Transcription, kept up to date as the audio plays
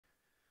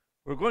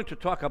We're going to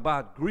talk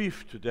about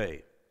grief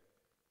today.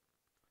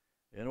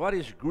 And what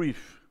is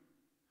grief?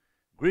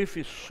 Grief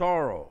is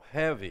sorrow,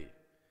 heavy,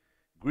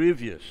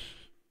 grievous,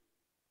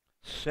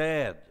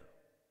 sad,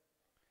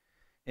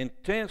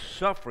 intense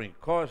suffering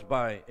caused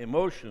by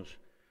emotions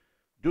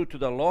due to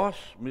the loss,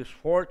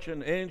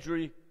 misfortune,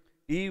 injury,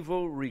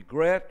 evil,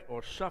 regret,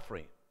 or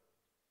suffering.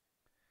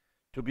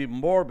 To be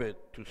morbid,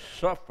 to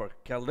suffer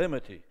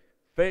calamity,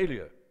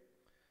 failure,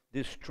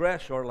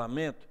 distress, or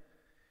lament.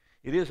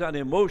 It is an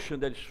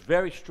emotion that is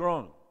very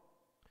strong.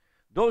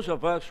 Those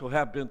of us who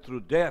have been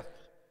through death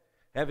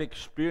have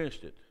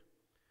experienced it.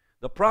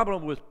 The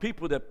problem with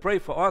people that pray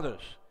for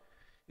others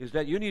is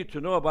that you need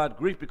to know about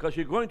grief because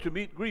you're going to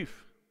meet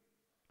grief.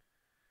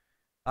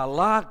 A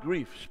lot of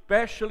grief,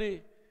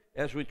 especially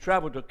as we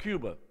travel to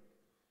Cuba.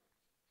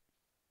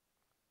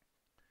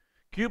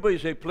 Cuba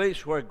is a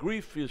place where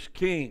grief is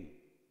king.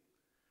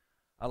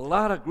 A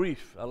lot of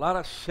grief, a lot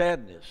of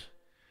sadness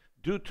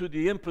due to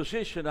the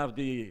imposition of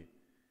the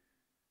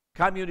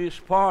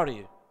Communist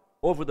Party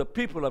over the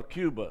people of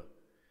Cuba,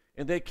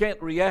 and they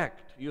can't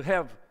react. You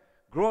have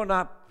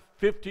grown-up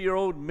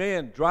 50-year-old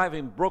men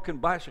driving broken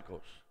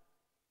bicycles.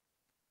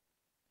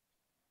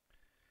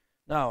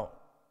 Now,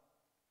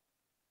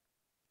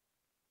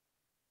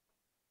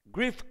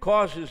 grief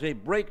causes a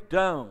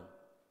breakdown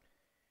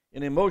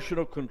in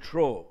emotional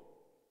control.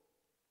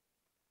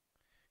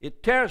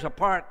 It tears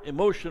apart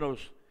emotions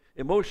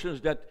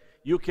that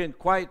you can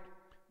quite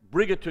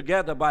bring it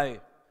together by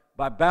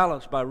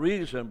balance, by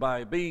reason,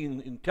 by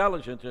being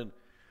intelligent,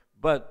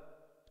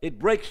 but it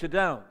breaks it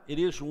down. It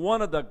is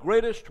one of the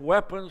greatest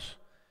weapons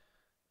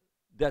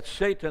that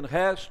Satan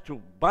has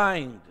to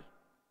bind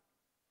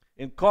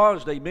and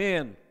cause a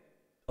man,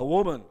 a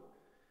woman,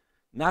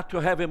 not to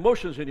have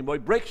emotions anymore.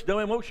 It breaks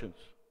down emotions.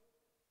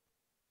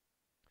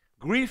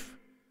 Grief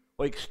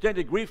or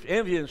extended grief,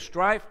 envy, and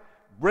strife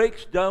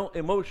breaks down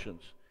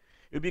emotions.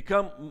 You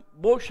become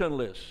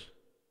motionless.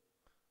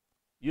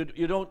 You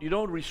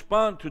don't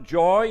respond to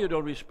joy, you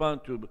don't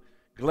respond to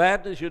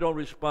gladness, you don't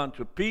respond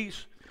to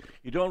peace,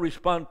 you don't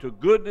respond to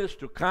goodness,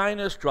 to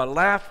kindness, to a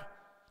laugh.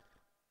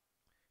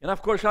 And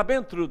of course, I've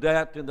been through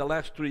that in the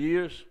last 3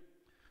 years,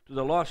 to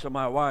the loss of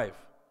my wife.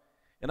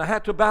 And I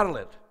had to battle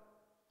it.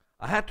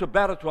 I had to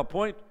battle to a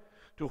point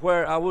to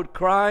where I would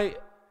cry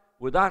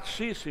without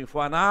ceasing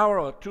for an hour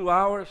or 2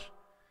 hours.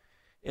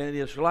 And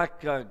it's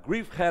like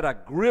grief had a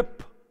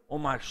grip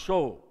on my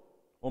soul,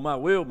 on my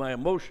will, my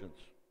emotions.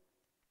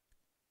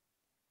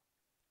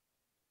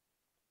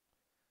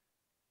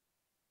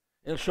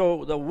 And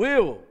so the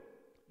will,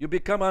 you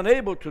become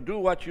unable to do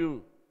what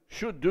you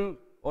should do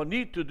or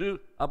need to do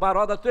about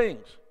other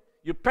things.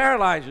 You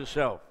paralyze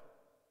yourself.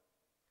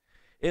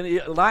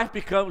 And life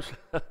becomes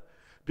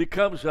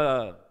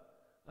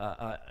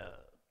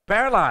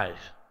paralyzed.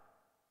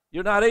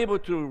 You're not able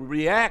to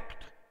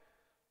react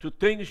to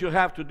things you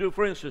have to do.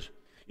 For instance,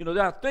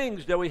 there are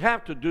things that we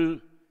have to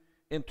do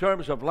in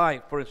terms of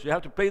life. For instance, you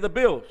have to pay the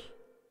bills.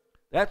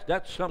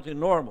 That's something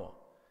normal.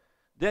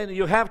 Then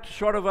you have to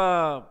sort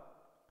of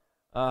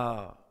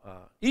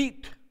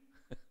eat.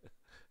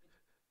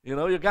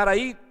 You got to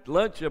eat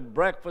lunch and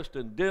breakfast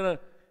and dinner.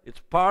 It's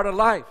part of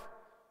life.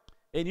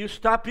 And you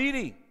stop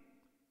eating.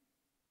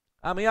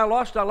 I mean, I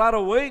lost a lot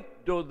of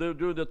weight during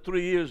the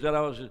 3 years that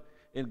I was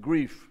in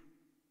grief.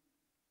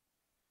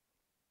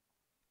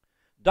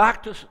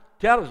 Doctors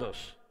tell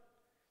us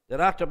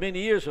that after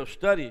many years of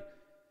study,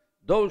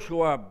 those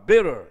who are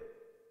bitter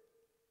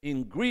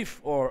in grief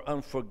or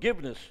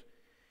unforgiveness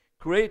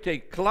create a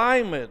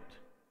climate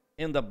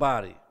in the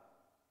body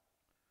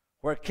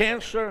where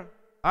cancer,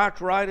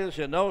 arthritis,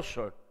 and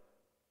ulcer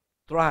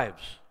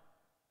thrives.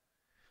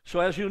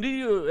 So as you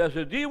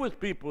deal with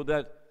people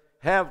that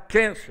have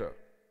cancer,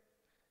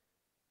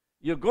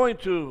 you're going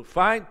to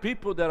find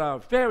people that are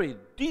very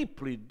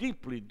deeply,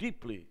 deeply,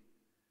 deeply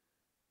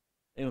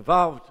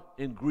involved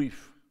in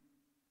grief.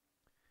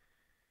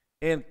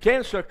 And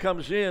cancer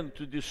comes in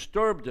to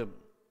disturb them.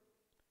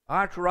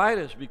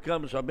 Arthritis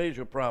becomes a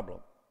major problem.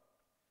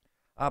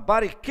 Our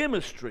body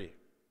chemistry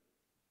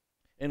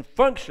and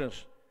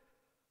functions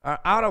are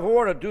out of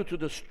order due to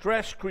the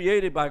stress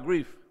created by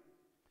grief,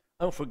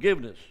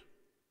 unforgiveness,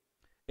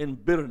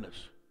 and bitterness.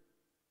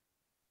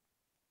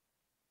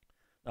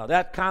 Now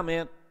that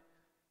comment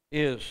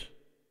is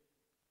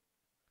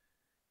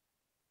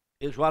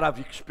what I've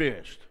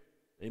experienced.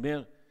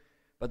 Amen?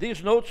 But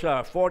these notes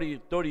are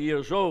 40, 30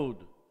 years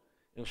old.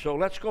 And so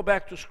let's go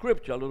back to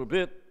Scripture a little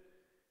bit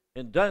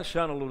and dance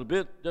on a little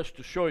bit just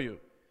to show you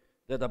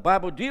that the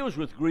Bible deals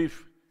with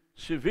grief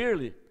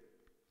severely.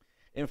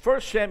 In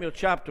 1 Samuel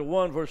chapter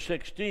 1, verse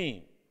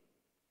 16,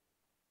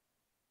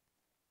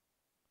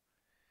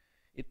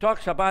 it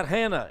talks about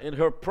Hannah in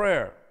her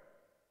prayer.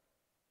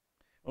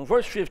 On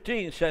verse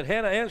 15, it said,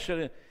 Hannah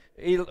answered,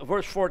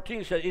 verse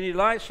 14 said, and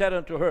Eli said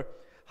unto her,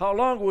 how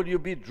long will you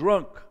be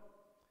drunk?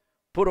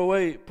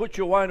 Put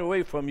your wine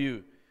away from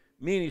you.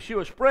 Meaning she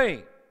was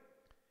praying.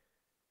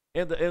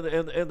 And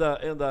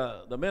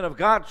the man of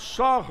God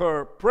saw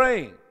her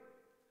praying.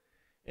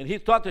 And he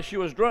thought that she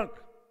was drunk.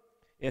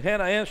 And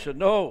Hannah answered,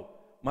 no,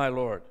 my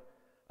Lord,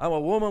 I'm a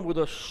woman with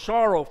a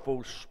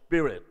sorrowful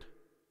spirit.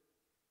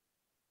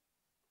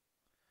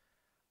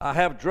 I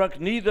have drunk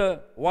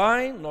neither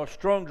wine nor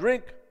strong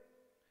drink,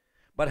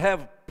 but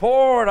have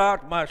poured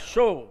out my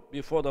soul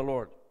before the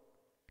Lord.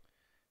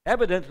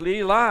 Evidently,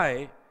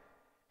 Eli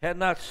had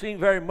not seen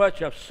very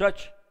much of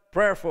such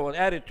prayerful an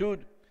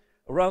attitude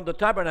around the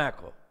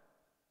tabernacle.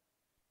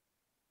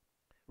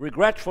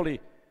 Regretfully,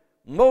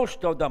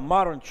 most of the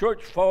modern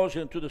church falls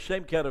into the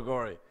same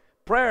category.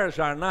 Prayers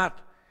are not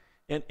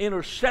in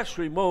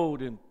intercessory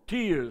mode, in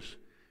tears,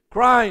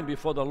 crying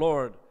before the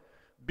Lord,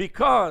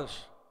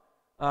 because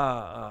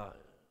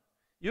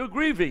you're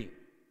grieving.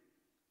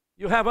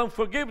 You have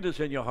unforgiveness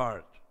in your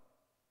heart.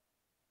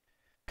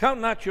 Count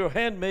not your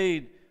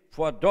handmaid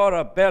for a daughter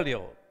of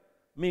Belial,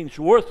 means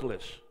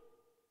worthless.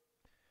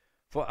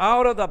 For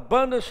out of the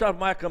abundance of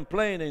my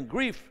complaint and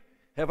grief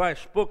have I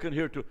spoken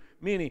hereto.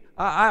 Meaning,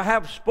 I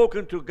have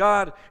spoken to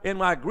God in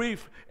my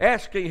grief,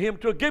 asking Him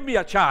to give me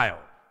a child.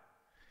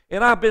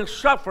 And I've been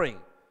suffering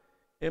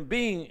and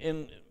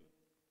being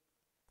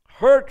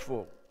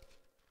hurtful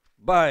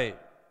by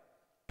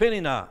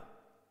Peninnah.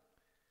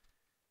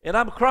 And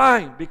I'm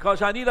crying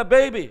because I need a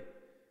baby.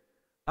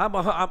 I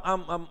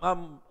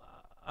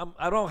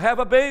don't have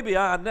a baby.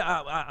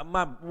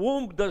 My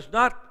womb does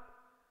not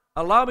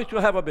allow me to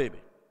have a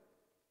baby.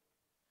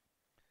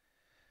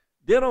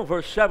 Then on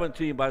verse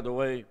 17, by the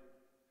way,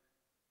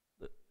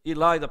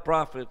 Eli the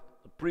prophet,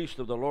 the priest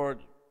of the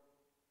Lord,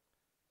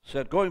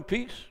 said, "Go in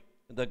peace,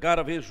 and the God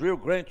of Israel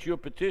grant you a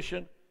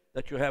petition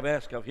that you have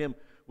asked of him,"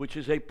 which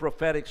is a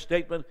prophetic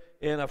statement.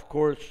 And of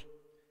course,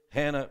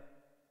 Hannah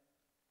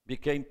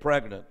became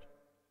pregnant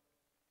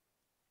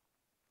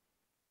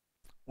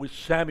with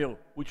Samuel,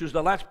 which was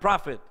the last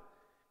prophet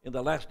in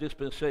the last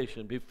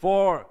dispensation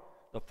before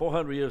the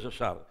 400 years of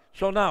Solomon.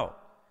 So now,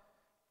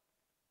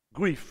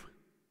 grief.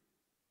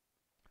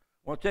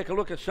 Want to take a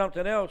look at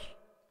something else?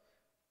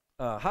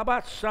 How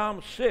about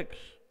Psalm 6?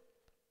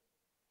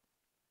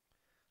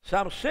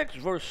 Psalm 6,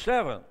 verse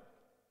 7.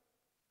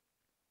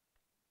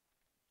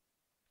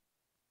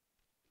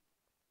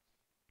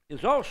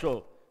 Is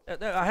also,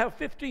 I have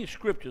 15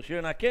 scriptures here,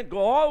 and I can't go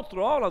all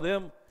through all of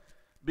them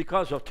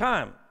because of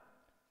time.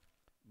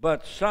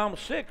 But Psalm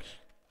 6,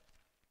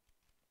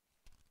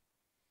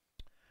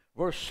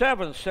 verse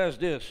 7 says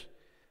this: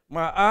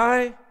 "My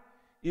eye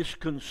is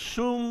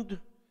consumed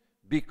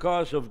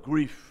because of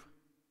grief.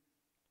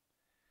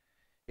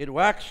 It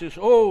waxes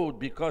old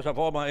because of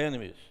all my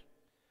enemies."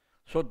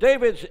 So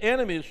David's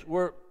enemies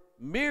were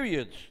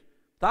myriads,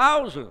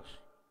 thousands,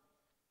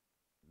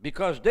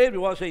 because David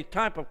was a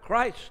type of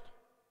Christ,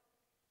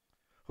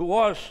 who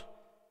was,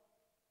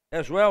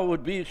 as well,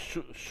 would be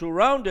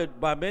surrounded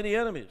by many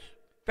enemies.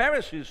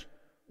 Pharisees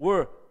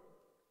were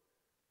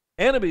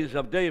enemies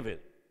of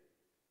David.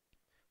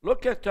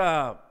 Look at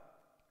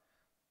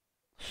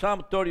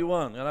Psalm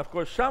 31. And of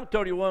course, Psalm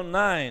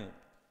 31:9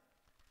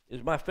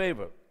 is my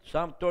favorite.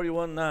 Psalm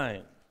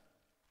 31:9.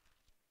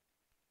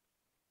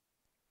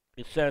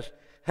 It says,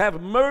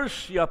 "Have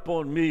mercy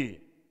upon me.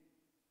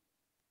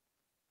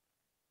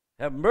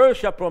 Have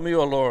mercy upon me,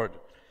 O Lord,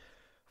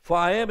 for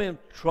I am in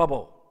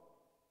trouble.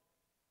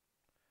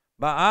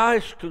 My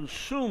eyes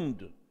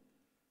consumed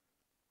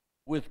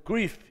with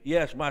grief,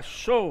 yes, my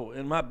soul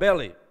and my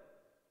belly."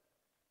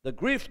 The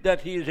grief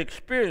that he has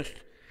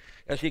experienced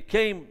as he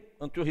came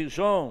unto his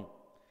own,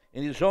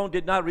 and his own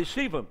did not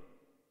receive him,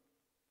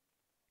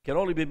 can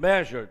only be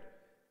measured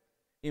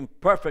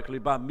imperfectly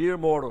by mere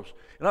mortals.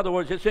 In other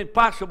words, it's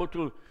impossible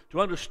to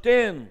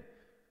understand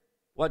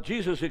what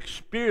Jesus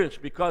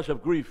experienced because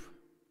of grief.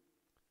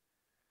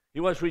 He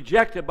was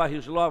rejected by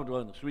his loved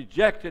ones,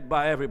 rejected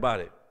by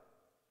everybody.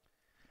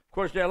 Of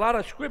course, there are a lot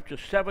of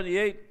scriptures.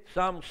 78,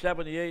 Psalm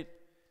 78.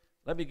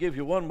 Let me give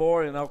you one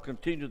more, and I'll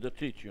continue the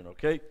teaching,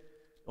 okay?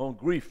 On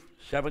grief.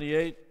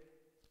 78,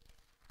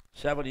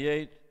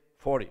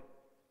 40.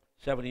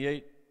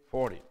 78,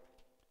 40.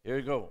 Here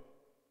you go.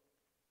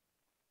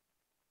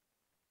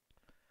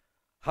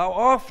 "How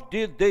oft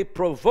did they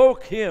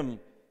provoke him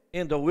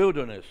in the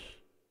wilderness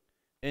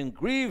and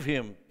grieve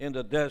him in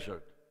the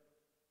desert?"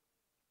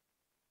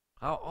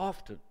 How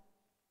often?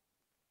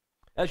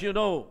 As you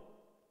know,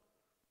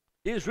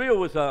 Israel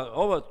with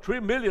over 3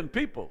 million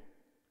people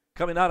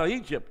coming out of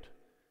Egypt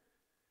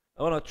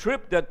on a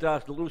trip that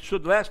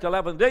should last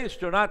 11 days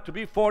turned out to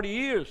be 40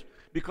 years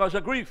because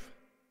of grief.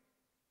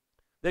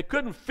 They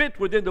couldn't fit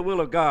within the will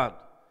of God.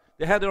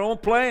 They had their own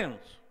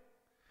plans.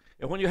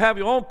 And when you have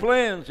your own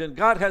plans and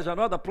God has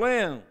another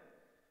plan,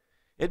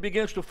 it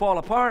begins to fall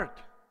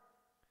apart.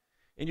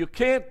 And you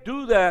can't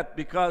do that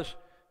because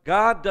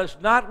God does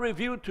not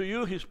reveal to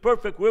you His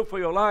perfect will for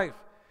your life.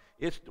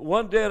 It's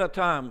one day at a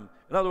time.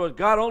 In other words,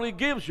 God only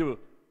gives you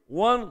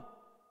 1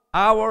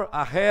 hour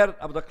ahead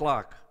of the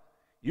clock.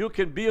 You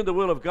can be in the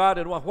will of God.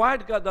 And why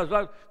God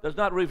does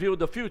not reveal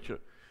the future?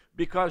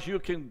 Because you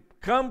can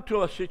come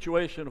to a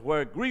situation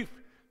where grief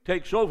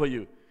takes over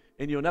you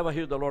and you'll never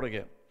hear the Lord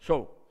again.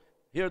 So,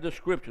 here are the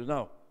scriptures.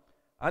 Now,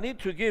 I need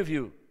to give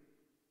you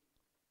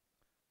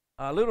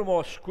a little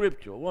more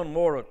scripture, one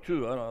more or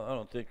two. I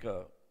don't think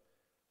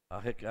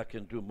I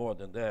can do more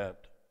than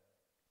that.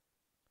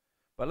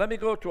 But let me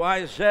go to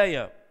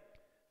Isaiah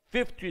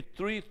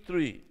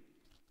 53:3.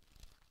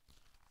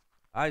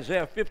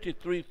 Isaiah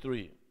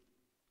 53:3.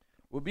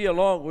 We'll be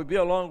along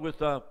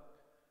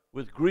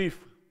with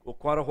grief for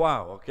quite a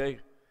while, okay?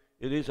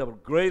 It is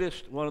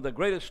one of the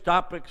greatest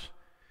topics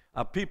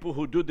of people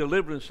who do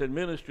deliverance and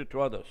ministry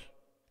to others.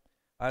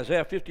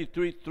 Isaiah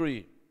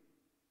 53:3.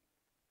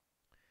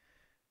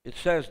 It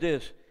says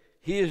this: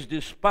 He is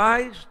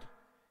despised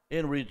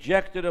and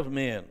rejected of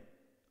men,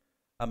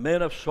 a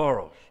man of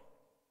sorrows,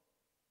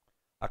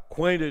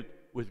 acquainted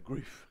with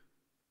grief.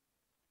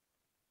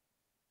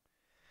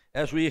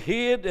 As we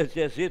hid,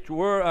 as it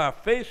were, our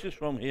faces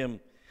from him,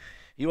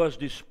 he was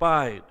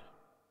despised,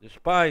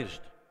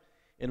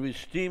 and we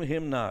esteem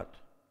him not.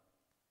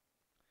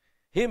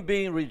 Him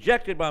being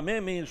rejected by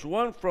men means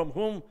one from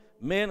whom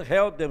men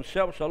held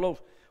themselves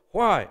aloof.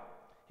 Why?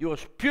 He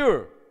was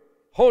pure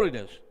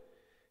holiness,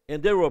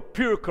 and they were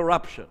pure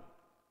corruption.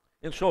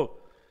 And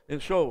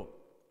so,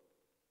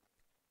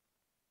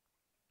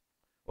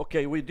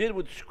 okay, we did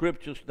with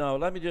scriptures now.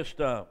 Let me just,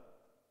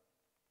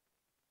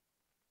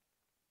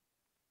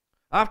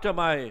 after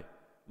my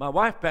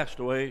wife passed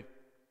away,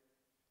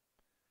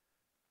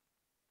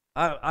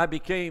 I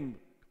became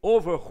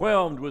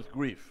overwhelmed with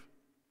grief.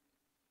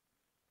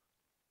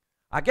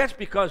 I guess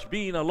because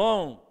being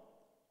alone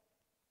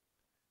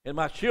and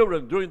my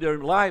children doing their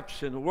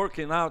lives and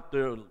working out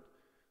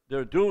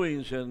their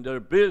doings and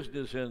their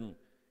business and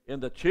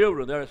the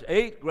children, there's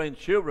 8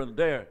 grandchildren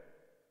there.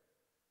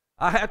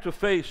 I had to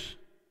face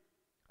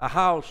a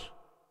house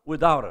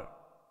without her.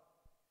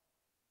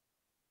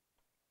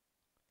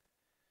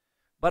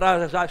 But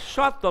as I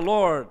sought the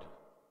Lord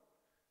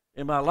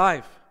in my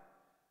life,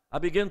 I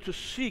began to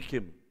seek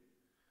him,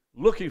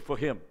 looking for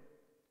him.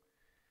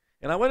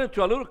 And I went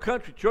into a little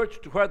country church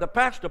to where the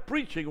pastor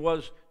preaching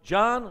was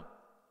John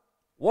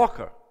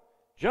Walker.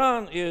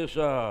 John is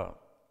the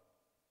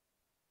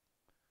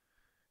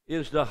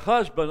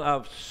husband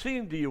of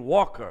Cindy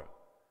Walker.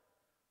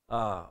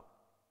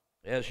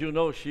 As you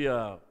know, she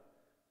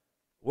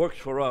works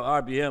for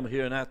RBM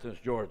here in Athens,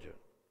 Georgia.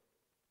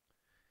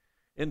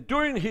 And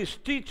during his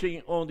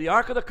teaching on the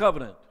Ark of the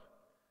Covenant,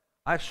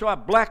 I saw a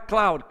black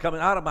cloud coming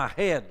out of my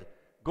head,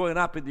 going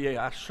up in the air.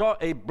 I saw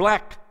a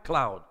black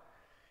cloud.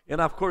 And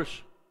of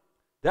course,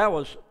 that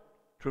was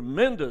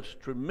tremendous,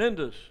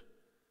 tremendous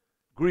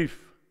grief.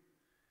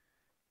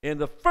 And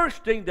the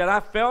first thing that I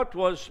felt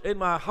was in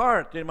my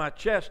heart, in my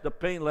chest, the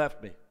pain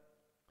left me.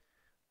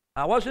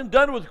 I wasn't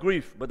done with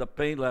grief, but the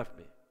pain left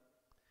me.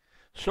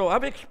 So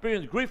I've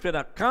experienced grief in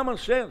a common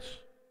sense.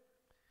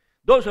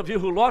 Those of you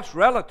who lost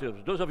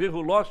relatives, those of you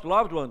who lost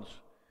loved ones,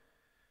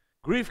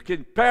 grief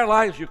can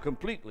paralyze you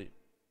completely.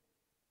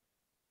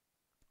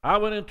 I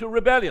went into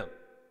rebellion.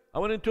 I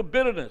went into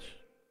bitterness.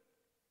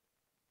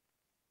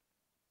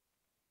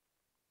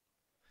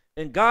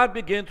 And God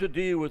began to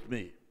deal with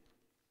me.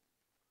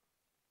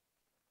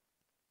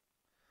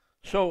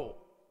 So,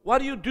 what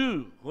do you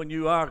do when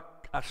you are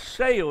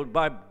assailed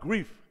by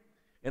grief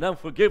and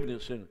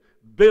unforgiveness and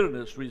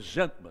bitterness,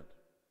 resentment?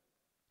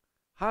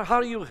 How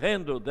do you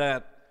handle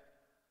that?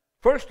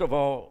 First of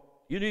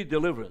all, you need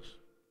deliverance.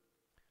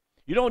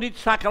 You don't need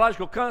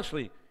psychological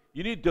counseling.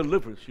 You need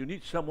deliverance. You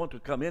need someone to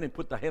come in and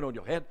put the hand on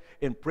your head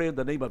and pray in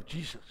the name of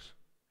Jesus.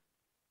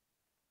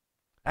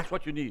 That's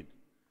what you need.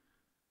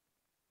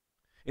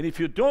 And if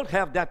you don't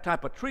have that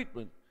type of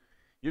treatment,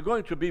 you're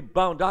going to be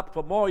bound up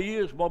for more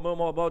years,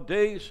 more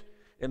days,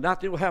 and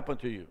nothing will happen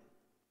to you.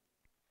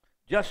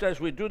 Just as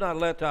we do not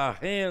let our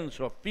hands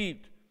or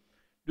feet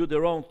do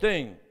their own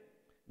thing,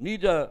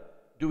 neither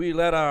do we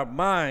let our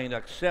mind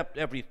accept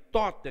every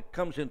thought that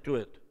comes into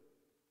it.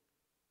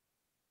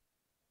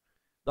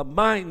 The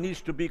mind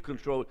needs to be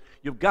controlled.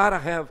 You've got to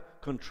have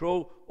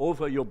control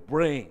over your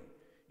brain.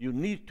 You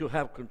need to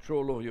have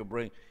control over your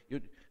brain.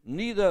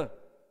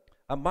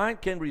 A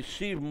mind can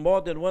receive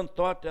more than one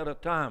thought at a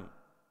time,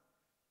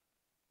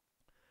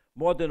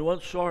 more than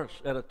one source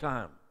at a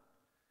time.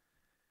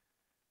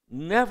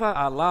 Never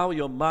allow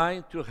your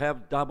mind to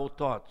have double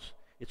thoughts.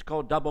 It's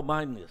called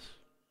double-mindedness.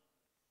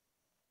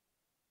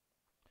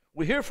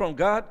 We hear from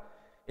God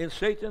and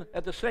Satan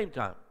at the same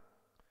time.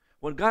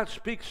 When God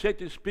speaks,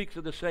 Satan speaks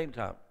at the same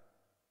time.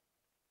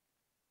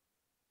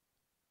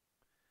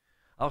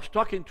 I was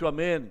talking to a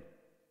man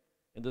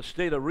in the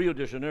state of Rio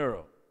de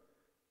Janeiro,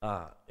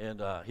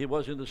 and he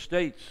was in the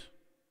States.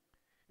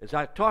 As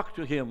I talked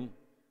to him,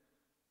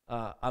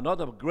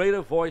 another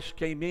greater voice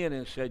came in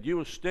and said, "You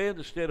will stay in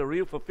the state of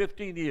Rio for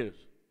 15 years."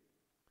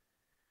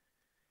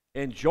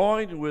 And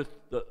joined with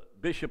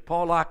Bishop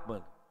Paul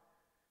Ackman,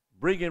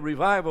 bringing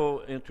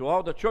revival into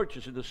all the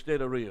churches in the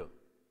state of Rio.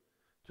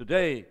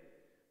 Today,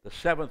 the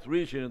 7th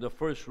region and the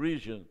 1st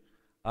region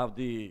of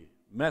the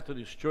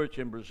Methodist Church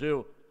in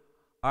Brazil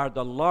are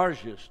the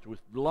largest,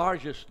 with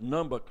largest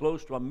number,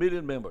 close to 1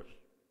 million members.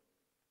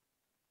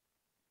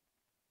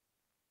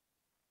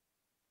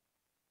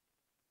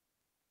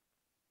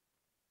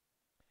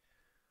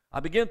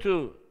 I began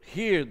to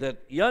hear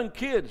that young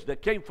kids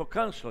that came for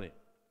counseling,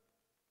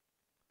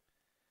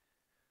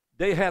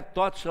 they had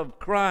thoughts of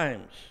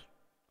crimes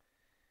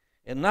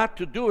and not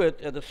to do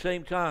it at the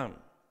same time.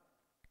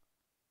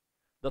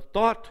 The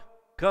thought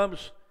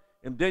comes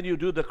and then you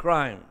do the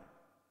crime.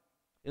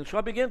 And so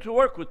I began to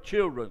work with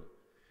children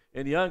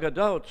and young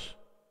adults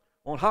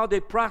on how they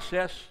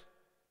process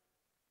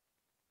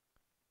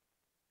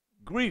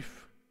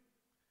grief,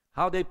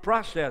 how they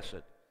process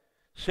it.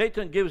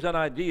 Satan gives an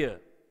idea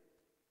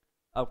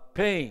of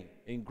pain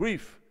and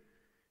grief,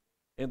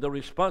 and the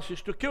response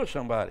is to kill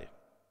somebody.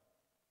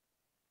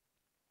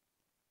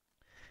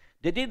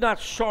 They did not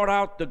sort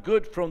out the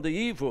good from the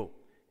evil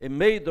and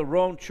made the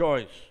wrong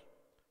choice.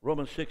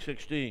 Romans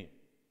 6:16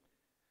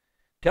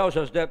 tells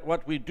us that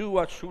what we do,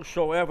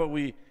 whosoever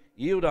we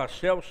yield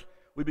ourselves,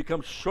 we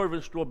become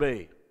servants to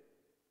obey.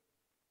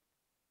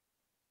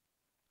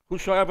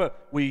 Whosoever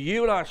we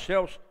yield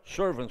ourselves,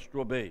 servants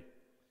to obey.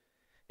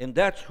 And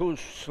that's whose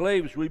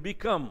slaves we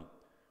become.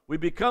 We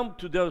become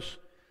to those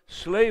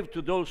slaves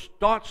to those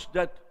thoughts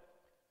that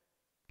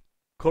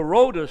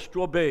corrode us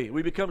to obey.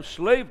 We become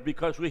slaves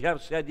because we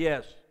have said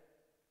yes.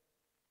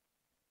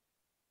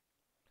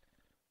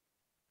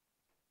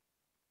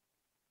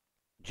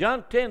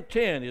 John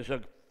 10:10 is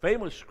a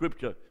famous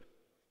scripture.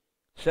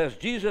 It says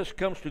Jesus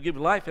comes to give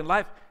life and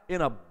life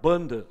in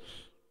abundance.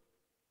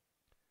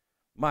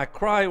 My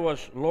cry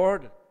was,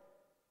 Lord,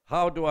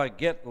 how do I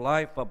get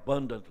life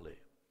abundantly?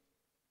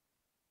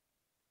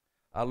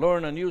 I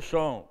learned a new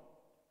song,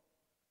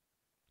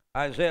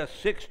 Isaiah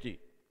 60,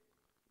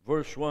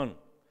 verse 1.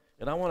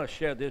 And I want to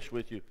share this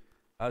with you.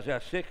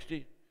 Isaiah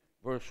 60,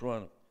 verse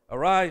 1.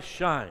 Arise,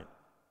 shine,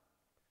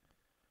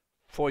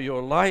 for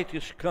your light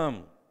is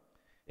come,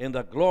 and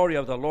the glory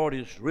of the Lord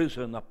is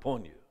risen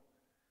upon you.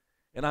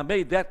 And I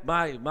made that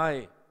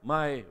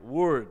my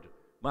word,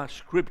 my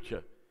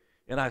scripture,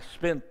 and I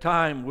spent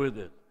time with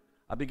it.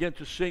 I began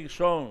to sing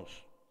songs.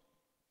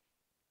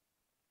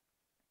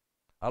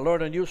 I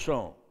learned a new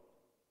song.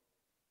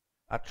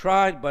 I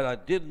tried, but I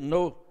didn't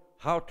know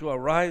how to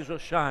arise or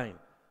shine,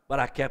 but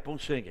I kept on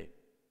singing.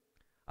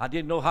 I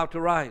didn't know how to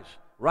rise.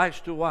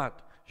 Rise to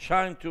what?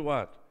 Shine to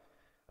what?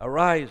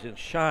 Arise and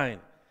shine,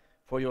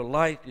 for your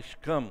light is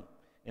come,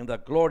 and the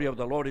glory of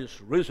the Lord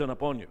is risen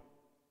upon you.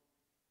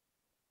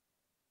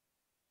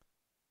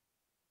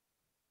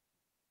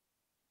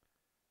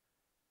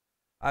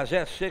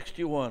 Isaiah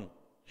 61,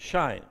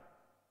 shine.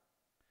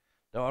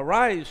 Now,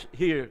 arise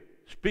here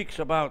speaks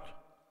about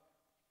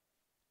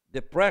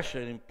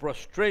depression and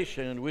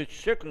prostration in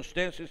which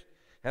circumstances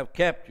have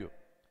kept you.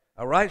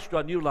 Arise to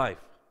a new life.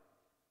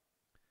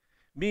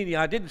 Meaning,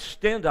 I didn't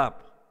stand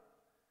up,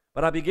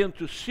 but I began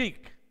to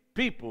seek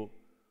people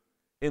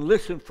and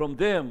listen from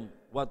them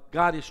what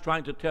God is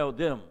trying to tell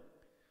them.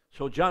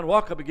 So John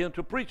Walker began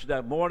to preach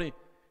that morning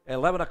at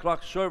 11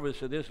 o'clock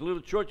service in this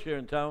little church here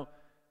in town.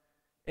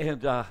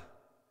 And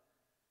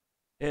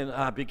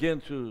I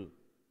began to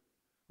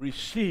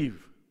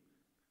receive.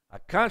 I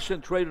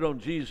concentrated on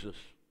Jesus.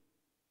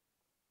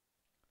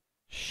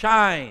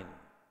 Shine.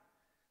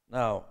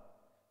 Now,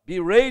 be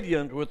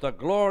radiant with the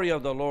glory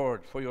of the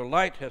Lord, for your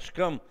light has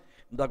come,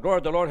 and the glory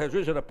of the Lord has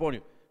risen upon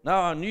you.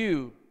 Now I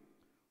knew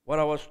what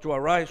I was to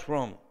arise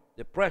from,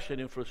 depression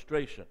and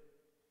frustration.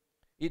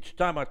 Each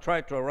time I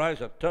tried to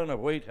arise, a ton of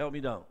weight held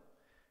me down.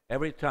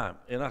 Every time.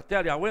 And I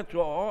tell you, I went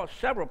to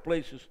several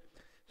places,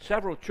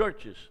 several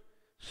churches,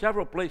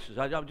 several places.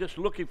 I'm just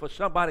looking for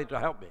somebody to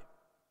help me.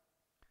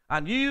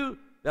 I knew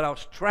that I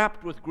was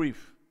trapped with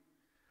grief.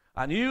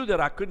 I knew that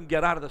I couldn't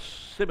get out of the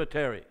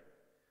cemetery.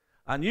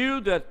 I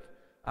knew that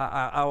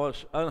I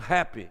was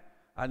unhappy.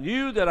 I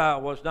knew that I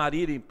was not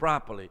eating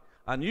properly.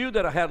 I knew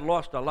that I had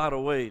lost a lot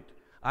of weight.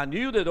 I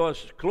knew that I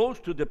was close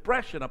to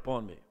depression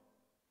upon me.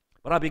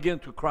 But I began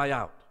to cry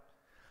out.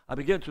 I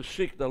began to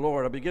seek the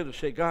Lord. I began to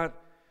say, God,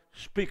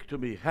 speak to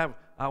me.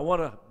 I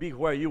want to be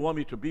where you want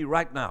me to be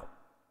right now.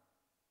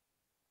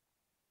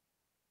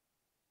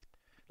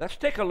 Let's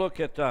take a look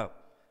at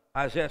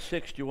Isaiah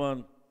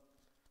 61,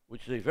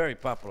 which is a very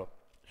popular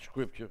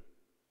scripture.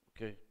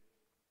 Okay.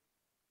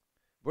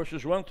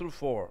 Verses 1 through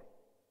 4.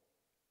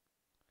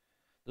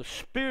 The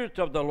Spirit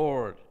of the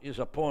Lord is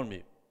upon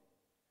me,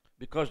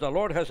 because the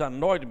Lord has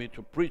anointed me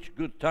to preach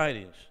good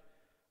tidings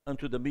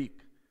unto the meek.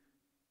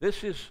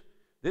 This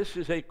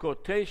is a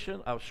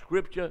quotation of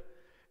scripture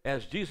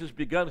as Jesus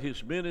began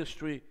his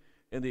ministry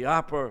in the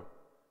upper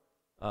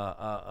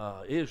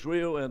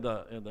Israel and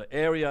the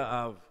area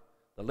of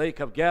the Lake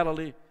of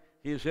Galilee.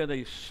 He's in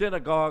a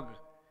synagogue.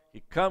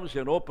 He comes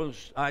and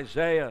opens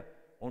Isaiah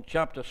on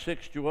chapter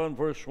 61,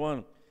 verse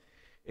 1,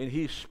 and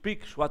he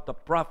speaks what the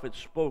prophet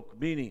spoke,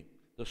 meaning,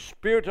 the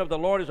Spirit of the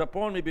Lord is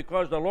upon me,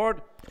 because the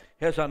Lord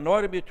has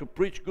anointed me to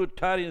preach good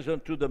tidings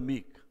unto the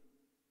meek.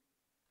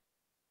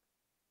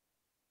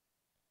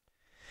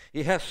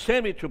 He has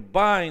sent me to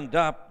bind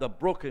up the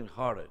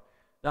brokenhearted.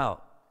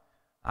 Now,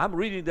 I'm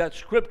reading that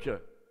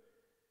scripture,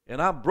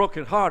 and I'm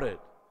brokenhearted,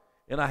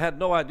 and I had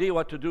no idea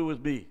what to do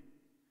with me.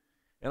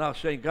 And I was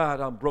saying, God,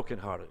 I'm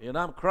brokenhearted. And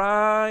I'm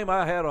crying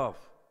my head off.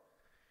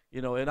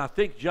 You know, and I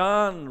think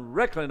John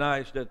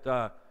recognized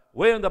that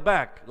way in the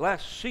back,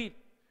 last seat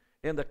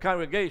in the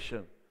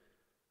congregation,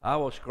 I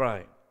was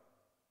crying.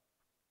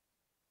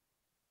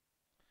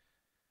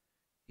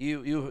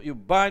 You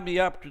bind me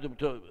up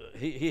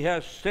he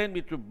has sent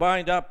me to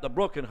bind up the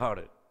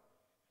brokenhearted,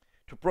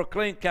 to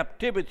proclaim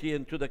captivity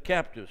unto the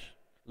captives,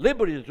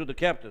 liberty to the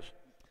captives,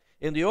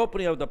 in the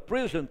opening of the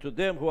prison to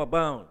them who are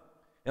bound.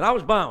 And I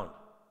was bound.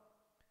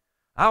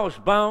 I was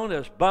bound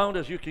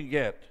as you can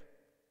get.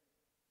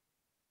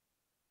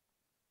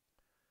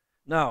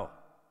 Now,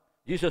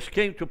 Jesus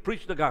came to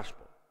preach the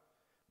gospel,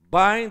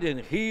 bind and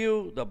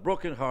heal the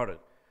brokenhearted,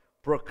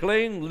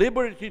 proclaim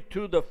liberty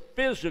to the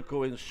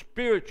physical and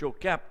spiritual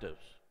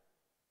captives.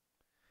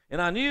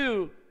 And I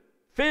knew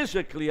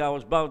physically I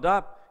was bound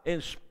up,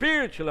 and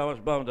spiritually I was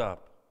bound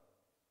up.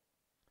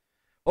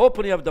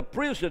 Opening of the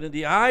prison in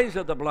the eyes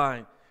of the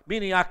blind,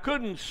 meaning I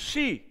couldn't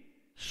see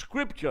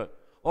Scripture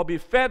or be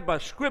fed by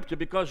Scripture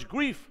because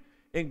grief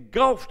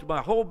engulfed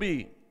my whole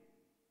being.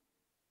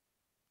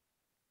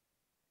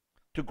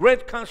 To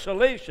great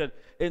consolation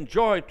and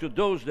joy to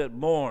those that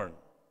mourn.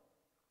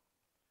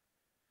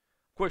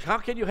 Of course, how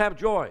can you have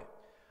joy?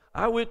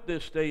 I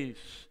witnessed a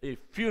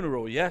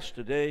funeral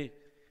yesterday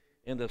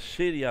in the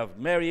city of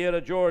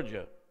Marietta,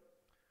 Georgia,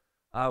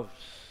 of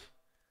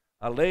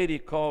a lady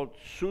called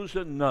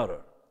Susan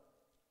Nutter.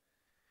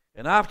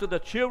 And after the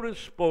children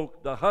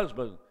spoke, the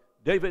husband,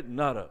 David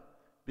Nutter,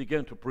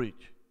 began to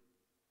preach.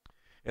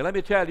 And let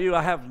me tell you,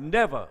 I have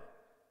never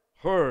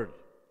heard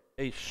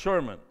a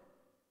sermon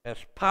as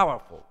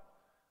powerful,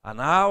 an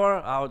hour,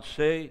 I would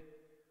say,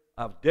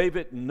 of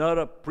David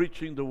Nutter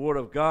preaching the Word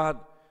of God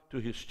to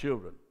his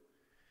children.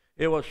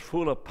 It was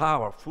full of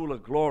power, full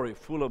of glory,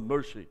 full of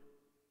mercy.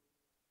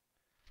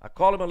 I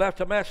called him and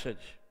left a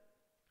message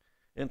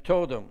and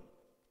told him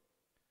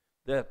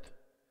that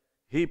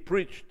he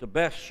preached the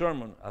best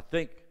sermon I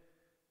think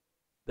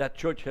that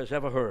church has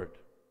ever heard.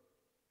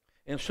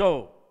 And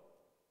so,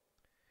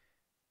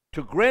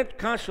 to grant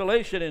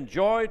consolation and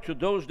joy to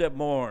those that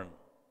mourn,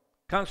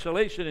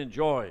 consolation and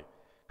joy,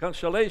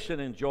 consolation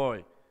and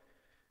joy.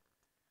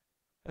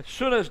 As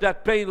soon as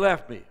that pain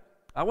left me,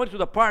 I went to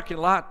the parking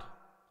lot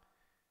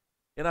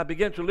and I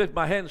began to lift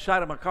my hand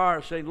inside of my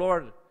car saying,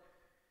 Lord,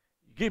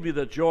 give me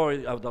the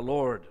joy of the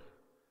Lord.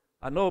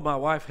 I know my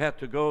wife had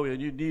to go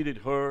and you needed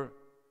her,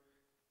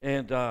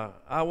 and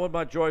I want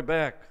my joy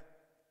back.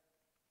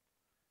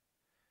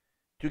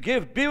 To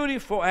give beauty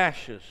for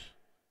ashes,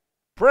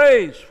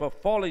 praise for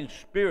falling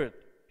spirit,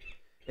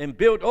 and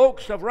build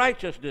oaks of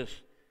righteousness,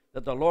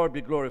 that the Lord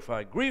be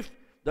glorified. Grief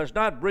does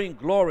not bring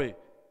glory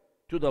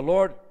to the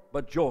Lord,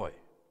 but joy.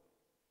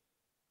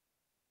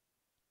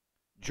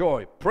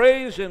 Joy,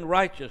 praise, and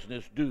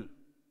righteousness do.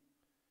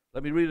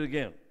 Let me read it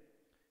again.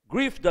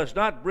 Grief does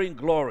not bring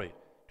glory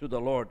to the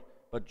Lord,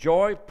 but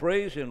joy,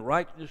 praise, and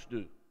righteousness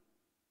do.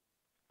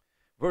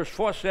 Verse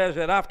 4 says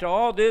that after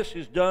all this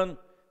is done,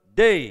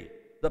 they,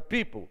 the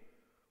people,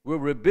 will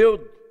rebuild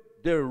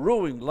their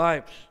ruined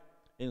lives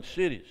in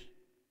cities.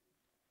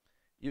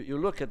 You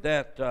look at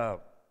that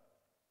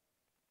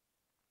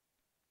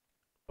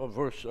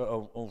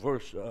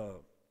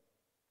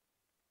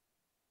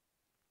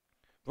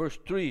verse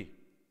 3.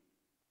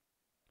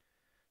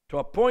 To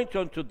appoint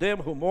unto them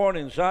who mourn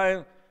in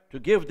Zion, to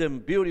give them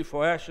beauty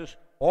for ashes,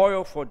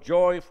 oil for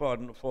joy,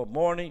 for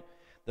mourning,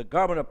 the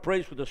garment of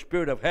praise for the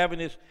spirit of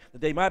heaviness,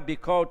 that they might be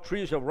called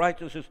trees of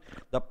righteousness,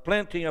 the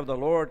planting of the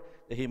Lord,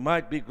 that he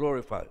might be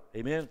glorified.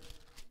 Amen.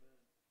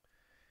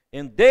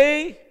 And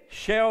they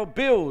shall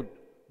build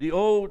the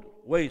old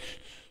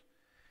wastes.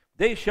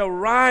 They shall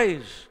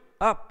rise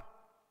up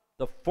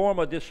the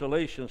former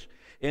desolations,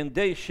 and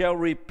they shall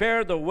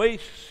repair the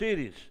waste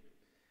cities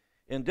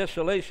and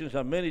desolations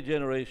of many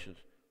generations.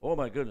 Oh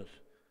my goodness.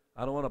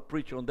 I don't want to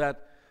preach on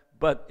that,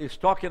 but it's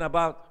talking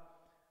about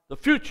the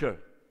future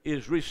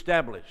is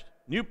reestablished.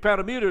 New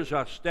parameters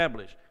are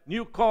established.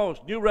 New calls,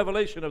 new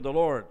revelation of the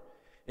Lord,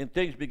 and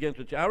things begin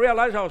to change. I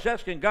realized I was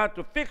asking God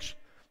to fix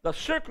the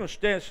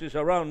circumstances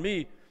around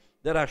me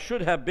that I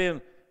should have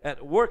been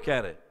at work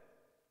at it.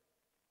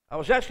 I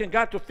was asking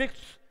God to fix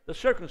the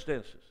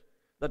circumstances,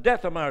 the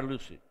death of Mary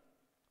Lucy,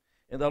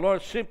 and the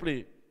Lord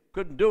simply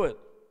couldn't do it.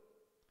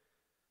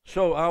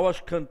 So I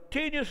was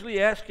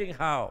continuously asking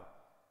how.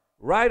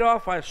 Right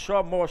off, I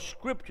saw more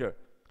scripture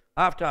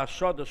after I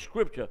saw the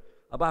scripture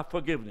about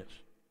forgiveness.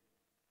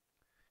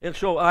 And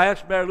so I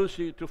asked Mary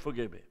Lucy to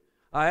forgive me.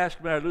 I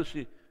asked Mary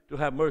Lucy to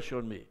have mercy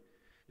on me.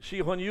 You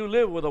see, when you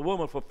live with a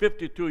woman for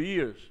 52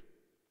 years,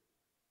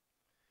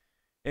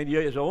 and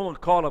you, as a woman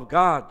called of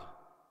God,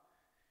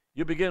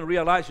 you begin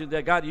realizing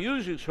that God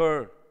uses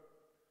her,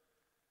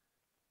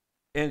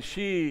 and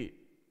she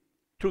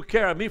took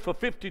care of me for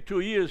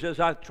 52 years as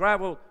I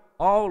traveled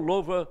all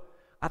over.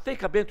 I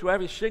think I've been to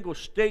every single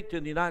state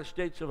in the United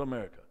States of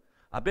America.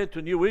 I've been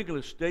to New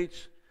England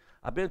states.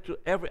 I've been to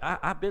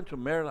I've been to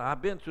Maryland.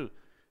 I've been to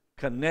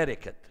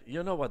Connecticut.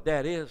 You know what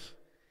that is?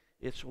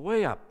 It's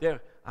way up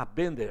there. I've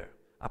been there.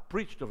 I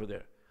preached over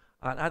there.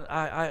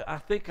 I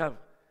think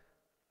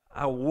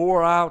I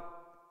wore out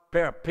a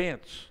pair of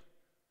pants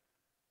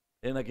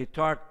and a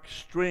guitar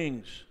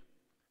strings,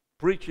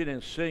 preaching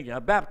and singing. I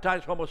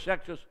baptized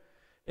homosexuals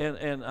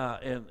in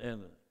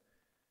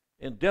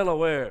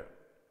Delaware,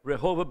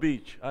 Rehoboth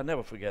Beach. I'll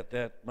never forget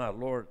that. My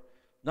Lord,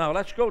 Now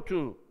let's go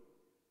to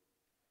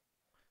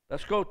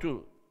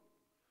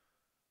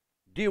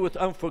deal with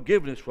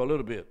unforgiveness for a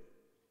little bit.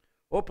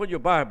 Open your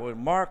Bible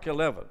in Mark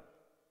 11.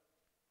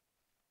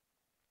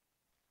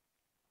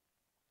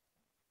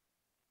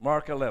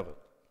 Mark 11.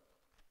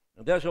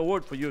 And there's a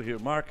word for you here,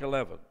 Mark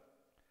 11.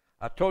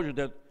 I told you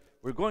that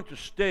we're going to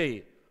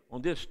stay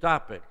on this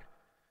topic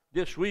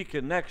this week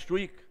and next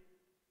week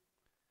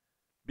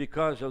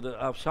because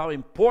of how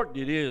important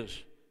it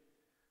is,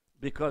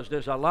 because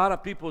there's a lot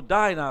of people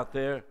dying out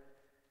there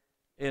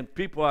and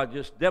people are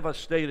just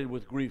devastated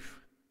with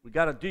grief. We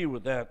got to deal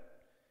with that.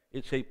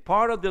 It's a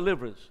part of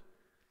deliverance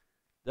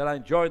that I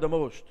enjoy the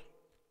most.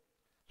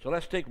 So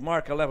let's take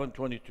Mark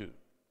 11:22.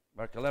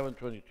 Mark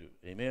 11:22.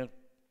 Amen.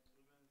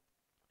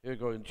 Here we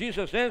go. And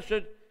Jesus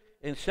answered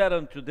and said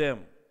unto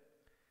them,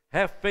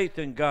 have faith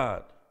in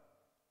God.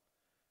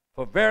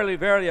 For verily,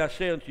 verily, I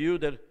say unto you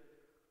that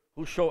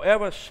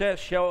whosoever says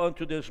shall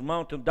unto this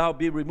mountain, thou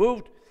be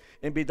removed,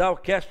 and be thou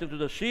cast into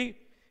the sea,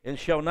 and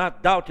shall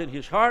not doubt in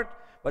his heart,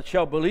 but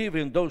shall believe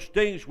in those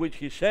things which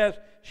he says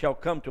shall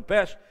come to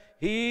pass,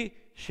 he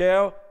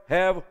shall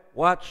have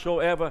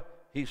whatsoever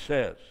he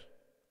says.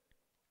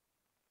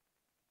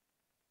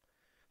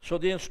 So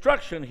the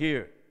instruction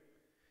here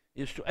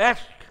is to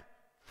ask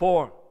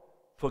for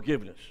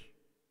forgiveness.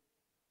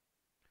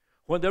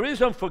 When there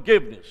is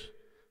unforgiveness,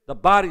 the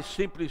body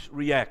simply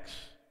reacts.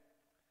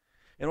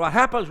 And what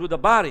happens with the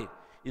body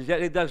is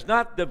that it does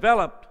not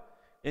develop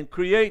and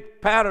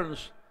create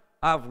patterns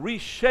of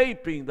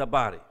reshaping the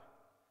body.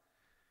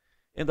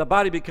 And the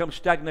body becomes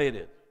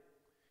stagnated.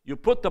 You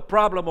put the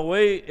problem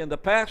away in the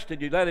past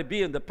and you let it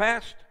be in the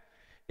past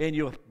and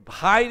you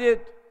hide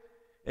it,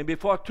 and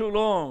before too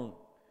long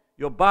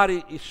your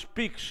body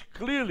speaks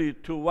clearly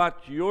to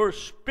what your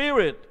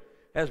spirit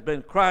has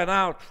been crying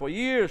out for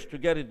years to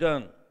get it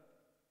done.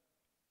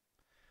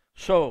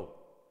 So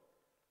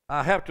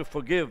I have to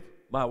forgive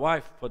my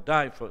wife for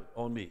dying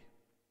on me.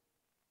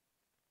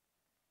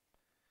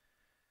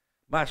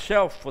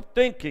 Myself for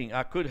thinking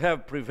I could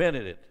have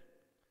prevented it.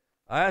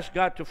 I ask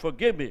God to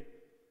forgive me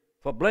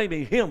for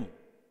blaming Him.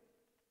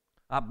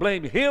 I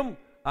blame Him,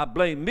 I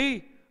blame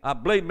me, I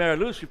blame Mary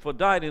Lucy for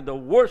dying in the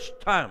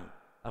worst time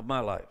of my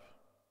life.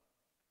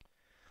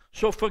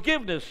 So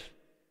forgiveness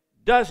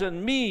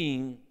doesn't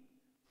mean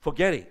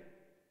forgetting.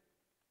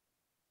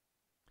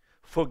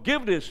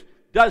 Forgiveness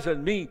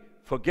doesn't mean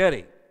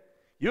forgetting.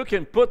 You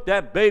can put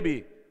that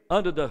baby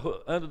under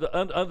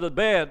the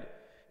bed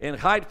and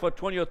hide for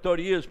 20 or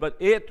 30 years, but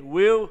it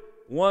will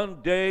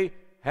one day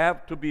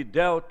have to be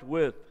dealt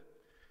with.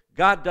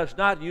 God does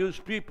not use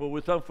people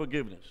with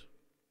unforgiveness.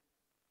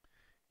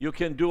 You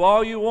can do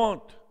all you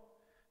want.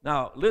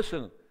 Now,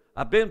 listen,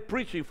 I've been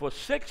preaching for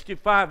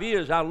 65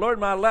 years. I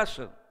learned my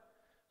lesson.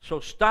 So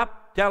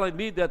stop telling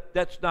me that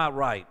that's not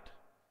right.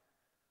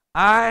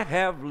 I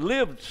have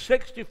lived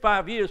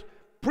 65 years,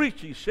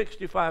 preaching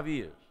 65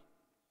 years.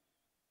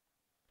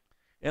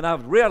 And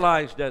I've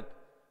realized that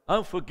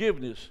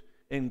unforgiveness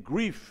and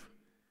grief,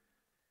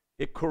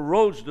 it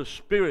corrodes the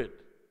spirit.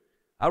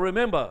 I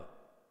remember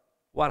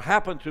what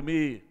happened to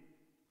me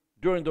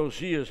during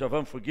those years of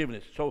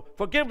unforgiveness. So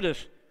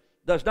forgiveness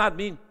does not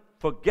mean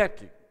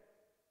forgetting.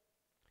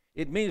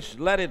 It means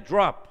let it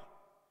drop,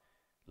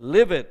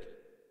 live it,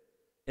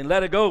 and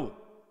let it go.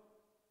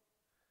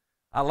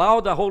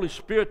 Allow the Holy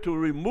Spirit to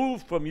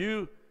remove from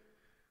you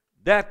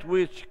that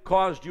which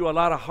caused you a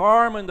lot of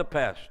harm in the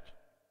past.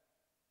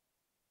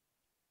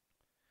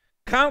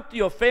 Count the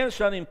offense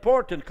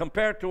unimportant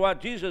compared to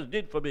what Jesus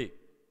did for me.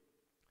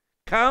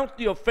 Count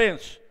the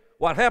offense,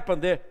 what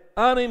happened there,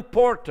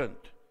 unimportant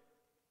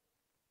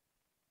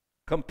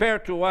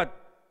compared to what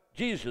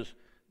Jesus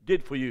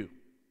did for you.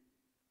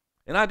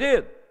 And I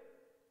did.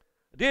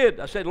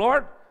 I said,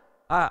 Lord,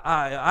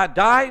 I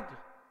died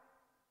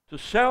to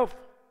self,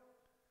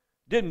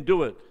 didn't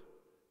do it.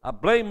 I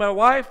blame my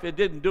wife, it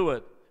didn't do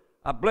it.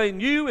 I blame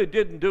you, it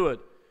didn't do it.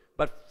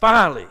 But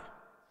finally,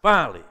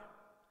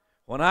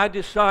 when I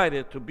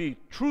decided to be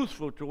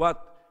truthful to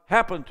what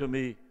happened to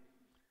me,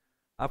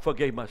 I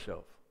forgave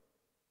myself.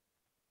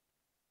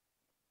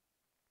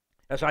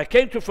 As I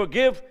came to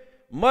forgive,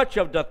 much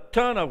of the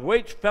ton of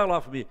weight fell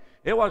off me.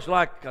 It was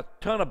like a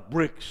ton of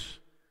bricks.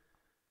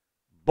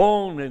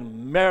 Bone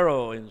and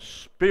marrow and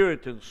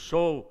spirit and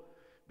soul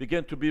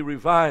began to be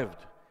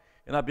revived.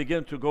 And I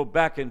began to go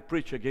back and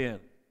preach again.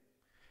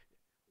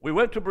 We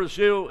went to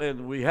Brazil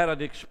and we had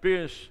an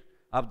experience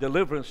of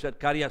deliverance at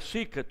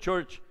Cariacica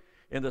Church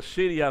in the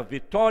city of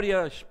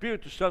Vitória,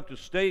 Espírito Santo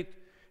State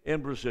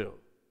in Brazil.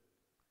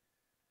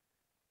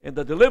 And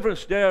the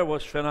deliverance there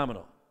was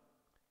phenomenal.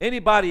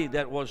 Anybody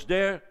that was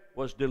there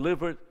was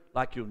delivered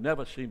like you've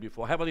never seen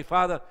before. Heavenly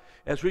Father,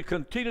 as we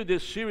continue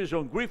this series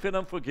on grief and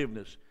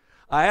unforgiveness,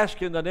 I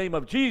ask in the name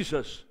of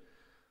Jesus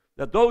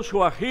that those who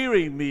are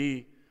hearing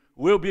me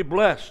will be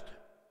blessed.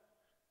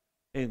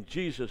 In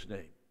Jesus'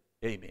 name,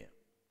 amen.